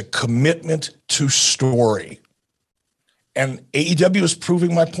 it's a commitment to story. And AEW is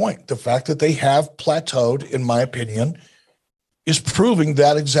proving my point. The fact that they have plateaued, in my opinion, is proving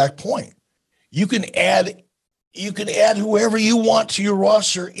that exact point. You can add whoever you want to your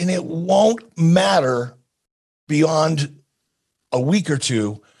roster, and it won't matter beyond a week or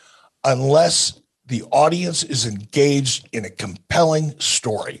two unless the audience is engaged in a compelling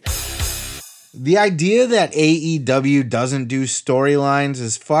story. The idea that AEW doesn't do storylines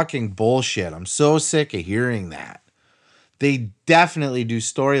is fucking bullshit. I'm so sick of hearing that. They definitely do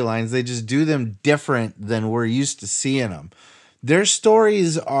storylines. They just do them different than we're used to seeing them. Their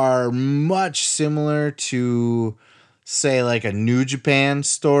stories are much similar to, say, like a New Japan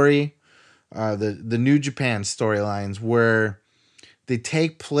story. The New Japan storylines where they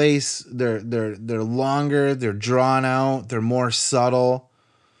take place, they're longer, they're drawn out, they're more subtle.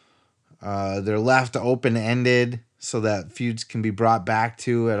 They're left open-ended so that feuds can be brought back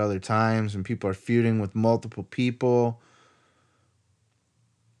to at other times when people are feuding with multiple people.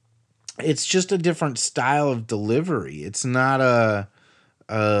 It's just a different style of delivery. It's not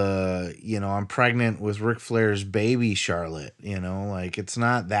I'm pregnant with Ric Flair's baby, Charlotte. Like it's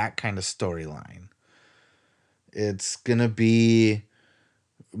not that kind of storyline. It's gonna be.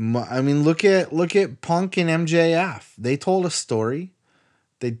 I mean, look at Punk and MJF. They told a story.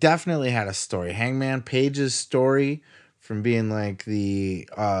 They definitely had a story. Hangman Page's story from being like the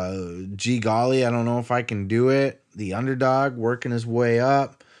gee golly, I don't know if I can do it. The underdog working his way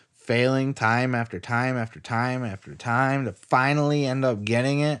up, failing time after time after time after time to finally end up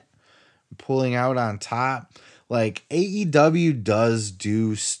getting it, pulling out on top. Like AEW does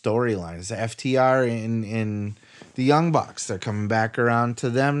do storylines. The FTR in the Young Bucks, they're coming back around to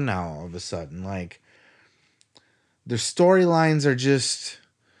them now all of a sudden. Like their storylines are just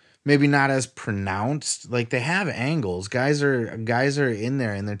maybe not as pronounced. Like they have angles. Guys are in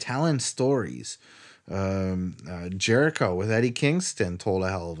there and they're telling stories. Jericho with Eddie Kingston told a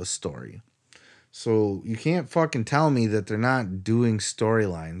hell of a story. So you can't fucking tell me that they're not doing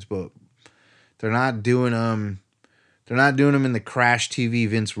storylines, but they're not doing them. They're not doing them in the Crash TV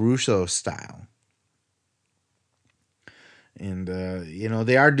Vince Russo style. And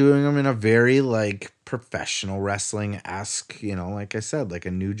they are doing them in a very like professional wrestling-esque, like I said, like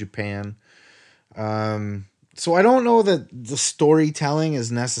a New Japan. So I don't know that the storytelling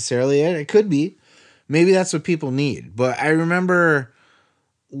is necessarily it. It could be. Maybe that's what people need. But I remember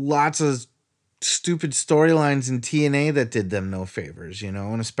lots of stupid storylines in TNA that did them no favors,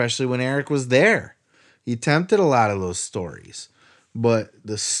 and especially when Eric was there. He tempted a lot of those stories. But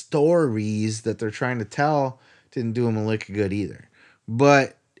the stories that they're trying to tell didn't do him a lick of good either.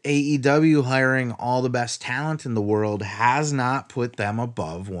 But AEW hiring all the best talent in the world has not put them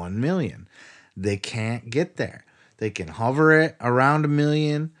above 1 million. They can't get there. They can hover it around 1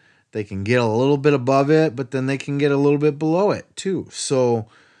 million. They can get a little bit above it, but then they can get a little bit below it too. So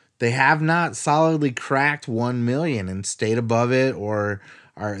they have not solidly cracked 1 million and stayed above it, or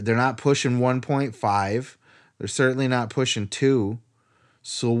they're not pushing 1.5. They're certainly not pushing 2.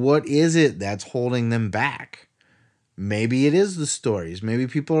 So what is it that's holding them back? Maybe it is the stories. Maybe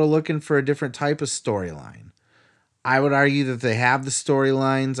people are looking for a different type of storyline. I would argue that they have the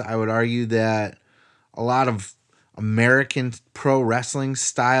storylines. I would argue that a lot of American pro wrestling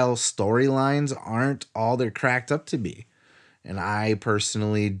style storylines aren't all they're cracked up to be. And I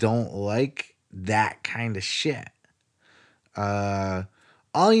personally don't like that kind of shit.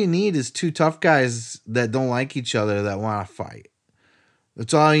 All you need is two tough guys that don't like each other that want to fight.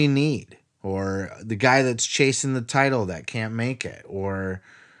 That's all you need. Or the guy that's chasing the title that can't make it. Or,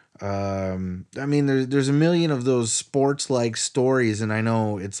 there's a million of those sports-like stories, and I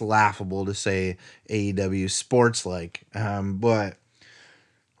know it's laughable to say AEW sports-like, but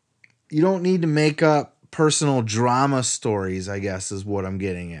you don't need to make up personal drama stories, I guess is what I'm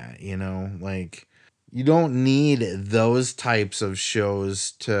getting at, Like, you don't need those types of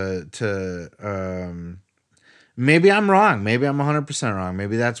shows to maybe I'm wrong. Maybe I'm 100% wrong.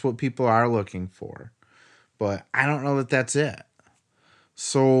 Maybe that's what people are looking for. But I don't know that that's it.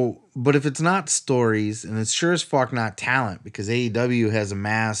 So, but if it's not stories, and it's sure as fuck not talent, because AEW has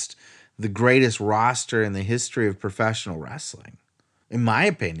amassed the greatest roster in the history of professional wrestling, in my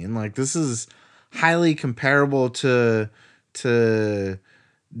opinion. Like, this is highly comparable to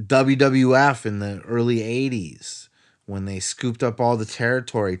WWF in the early 80s when they scooped up all the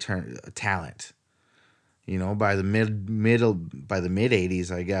territory talent. By the mid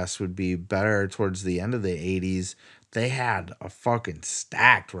 80s, I guess, would be better, towards the end of the 80s, they had a fucking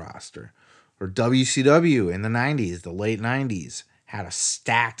stacked roster. Or WCW in the 90s, the late 90s, had a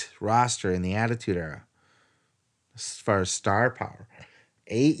stacked roster in the Attitude Era as far as star power.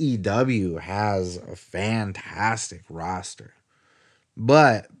 AEW has a fantastic roster,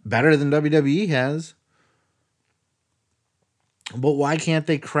 but better than WWE has. But why can't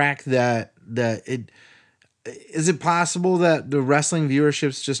they crack that? Is it possible that the wrestling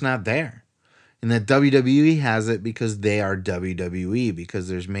viewership's just not there? And that WWE has it because they are WWE, because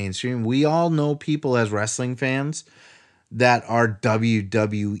there's mainstream. We all know people as wrestling fans that are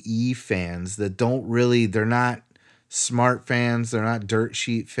WWE fans that they're not smart fans. They're not dirt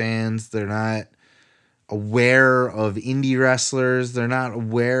sheet fans. They're not aware of indie wrestlers. They're not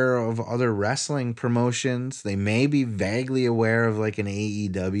aware of other wrestling promotions. They may be vaguely aware of like an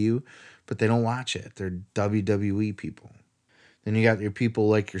AEW, but they don't watch it. They're WWE people. Then you got your people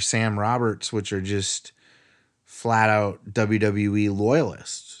like your Sam Roberts, which are just flat out WWE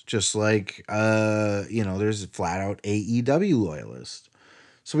loyalists. Just like, there's a flat out AEW loyalist.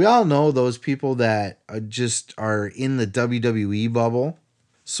 So we all know those people that just are in the WWE bubble.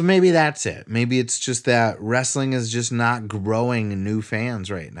 So maybe that's it. Maybe it's just that wrestling is just not growing new fans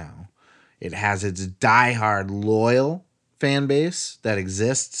right now. It has its diehard loyal fan base that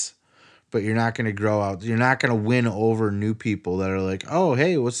exists, but you're not going to grow out. You're not going to win over new people that are like, oh,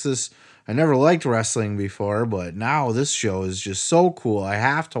 hey, what's this? I never liked wrestling before, but now this show is just so cool. I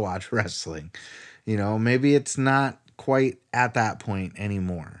have to watch wrestling. Maybe it's not quite at that point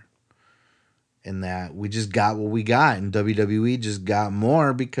anymore. And that we just got what we got, and WWE just got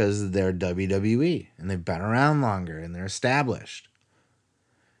more because they're WWE and they've been around longer and they're established.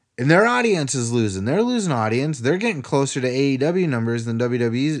 And their audience is losing. They're losing audience. They're getting closer to AEW numbers than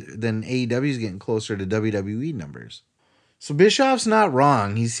AEW's getting closer to WWE numbers. So Bischoff's not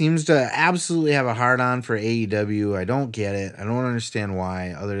wrong. He seems to absolutely have a hard-on for AEW. I don't get it. I don't understand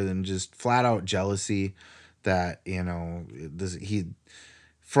why, other than just flat-out jealousy that,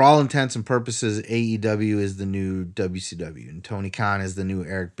 for all intents and purposes, AEW is the new WCW, and Tony Khan is the new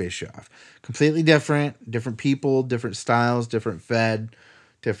Eric Bischoff. Completely different people, different styles, different fed,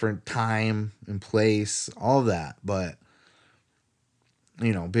 different time and place, all of that. But,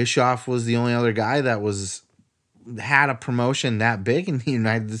 Bischoff was the only other guy that had a promotion that big in the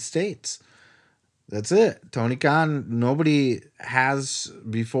United States. That's it. Tony Khan, nobody has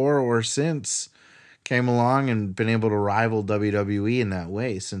before or since came along and been able to rival WWE in that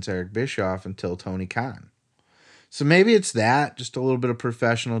way since Eric Bischoff until Tony Khan. So maybe it's that, just a little bit of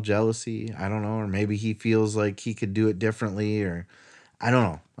professional jealousy. I don't know. Or maybe he feels like he could do it differently, or I don't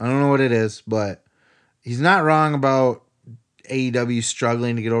know. I don't know what it is, but he's not wrong about AEW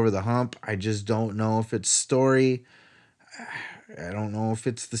struggling to get over the hump. I just don't know if it's story. I don't know if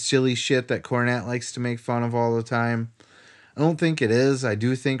it's the silly shit that Cornette likes to make fun of all the time. I don't think it is. I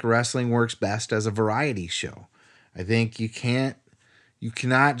do think wrestling works best as a variety show. I think you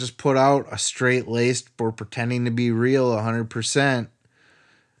cannot just put out a straight laced or pretending to be real 100%.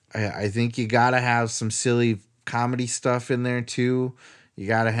 I think you gotta have some silly comedy stuff in there too. You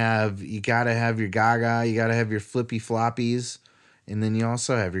gotta have your gaga, you gotta have your flippy floppies, and then you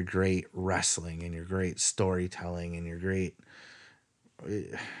also have your great wrestling and your great storytelling and your great.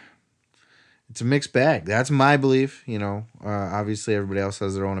 It's a mixed bag. That's my belief. Obviously everybody else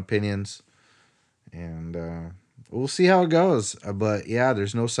has their own opinions, and we'll see how it goes. But yeah,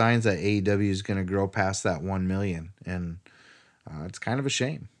 there's no signs that AEW is going to grow past that 1 million, and it's kind of a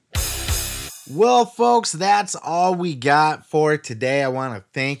shame. Well, folks, that's all we got for today. I want to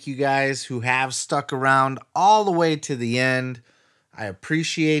thank you guys who have stuck around all the way to the end. I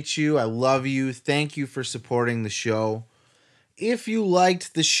appreciate you. I love you. Thank you for supporting the show. If you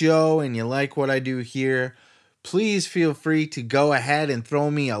liked the show and you like what I do here, please feel free to go ahead and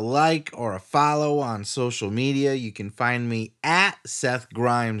throw me a like or a follow on social media. You can find me at Seth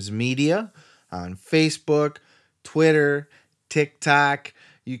Grimes Media on Facebook, Twitter, TikTok.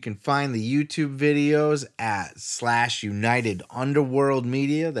 You can find the YouTube videos at /United Underworld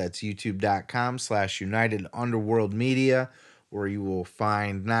Media. That's youtube.com/United Underworld Media, where you will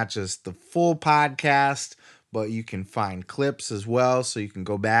find not just the full podcast, but you can find clips as well, so you can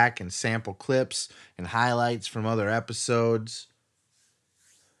go back and sample clips and highlights from other episodes.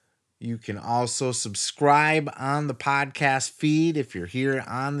 You can also subscribe on the podcast feed if you're here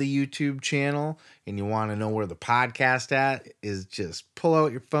on the YouTube channel and you want to know where the podcast at is. Just pull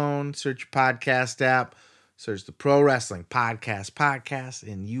out your phone, search your podcast app, search the Pro Wrestling Podcast,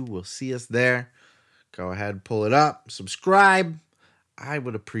 and you will see us there. Go ahead, pull it up, subscribe. I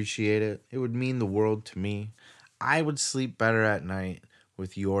would appreciate it. It would mean the world to me. I would sleep better at night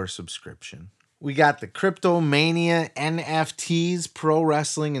with your subscription. We got the Cryptomania NFTs, pro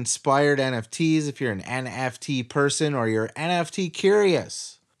wrestling inspired NFTs. If you're an NFT person or you're NFT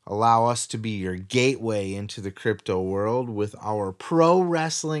curious, allow us to be your gateway into the crypto world with our pro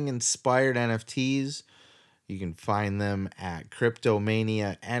wrestling inspired NFTs. You can find them at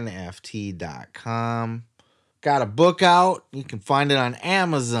cryptomanianft.com. Got a book out. You can find it on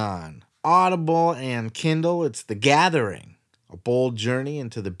Amazon, Audible, and Kindle. It's The Gathering, a bold journey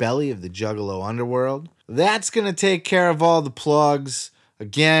into the belly of the Juggalo underworld. That's going to take care of all the plugs.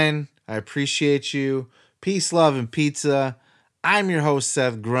 Again, I appreciate you. Peace, love, and pizza. I'm your host,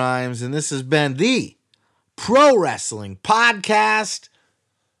 Seth Grimes, and this has been the Pro Wrestling Podcast.